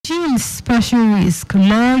Women's Special Risk,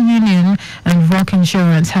 Law Union and Rock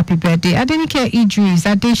Insurance, happy birthday. Adenike Idris,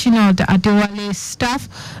 Adesanya Adewale, staff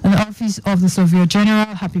and the Office of the Surveyor General,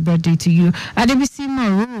 happy birthday to you. Adebisi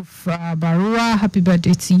Maruf Barua, happy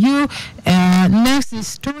birthday to you. Next is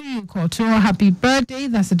Story Koto, happy birthday.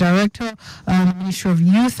 That's the Director, Ministry of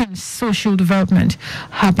Youth and Social Development.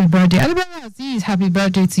 Happy birthday. Adebisi Aziz, happy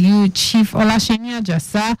birthday to you. Chief Olashenia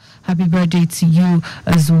Jasa, happy birthday to you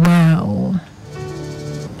as well.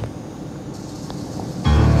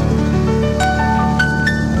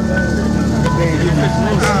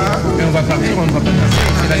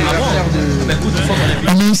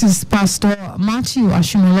 And this is Pastor Matthew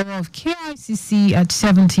Ashimolowo of KICC at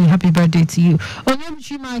 70. Happy birthday to you.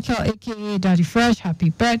 Onyebuchi Michael, aka Daddy Fresh, happy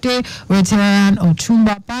birthday. Veteran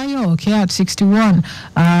Otumba Bayo, okay, at 61.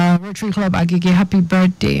 Rotary Club Agege, happy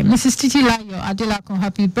birthday. Mrs. Titi Layo Adelakon,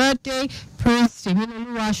 happy birthday. Prince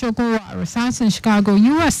Temiloluwa Shokunwa resides in Chicago,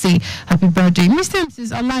 USA. Happy birthday. Mr. and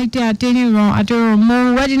Mrs. Olaide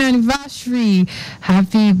Adeniran wedding anniversary.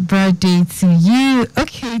 Happy birthday to you.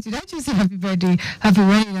 Okay, did I just say happy birthday? Happy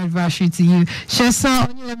wedding anniversary to you. Shesa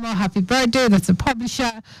Onyelemo, happy birthday. That's a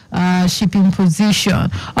publisher, shipping position.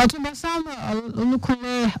 Otumbasama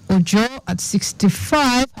Olukule Ojo at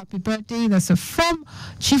 65. Happy birthday. That's a former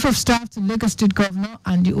Chief of Staff to Lagos State Governor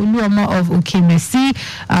and the Oluoma of Okemesi.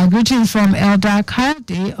 Greetings from Elder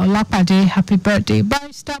Kayode Olapade, happy birthday.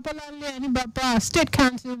 Barrister Bolanle Anibaba, State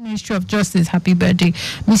Council, Ministry of Justice, happy birthday.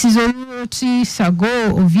 Mrs. Oluroti Sago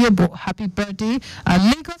Oviebo, happy birthday.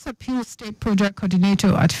 Lagos Appeals State Project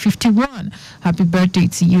Coordinator at 51, happy birthday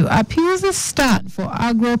to you. Appeals is stand for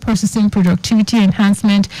Agro Processing Productivity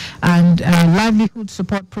Enhancement and Livelihood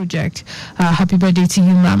Support Project. Happy birthday to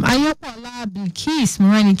you, ma'am. Ayokwala Bilkis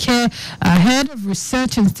Morenike, Head of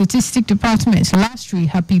Research and Statistics Department, Lastry,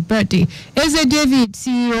 happy birthday. Eze David,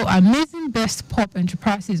 CEO, Amazing Best Pop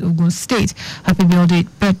Enterprises, Ogun State. Happy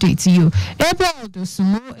birthday to you. Abel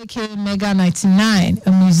Dosumo, aka Mega 99,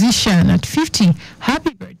 a musician at 50.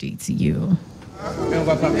 Happy birthday to you.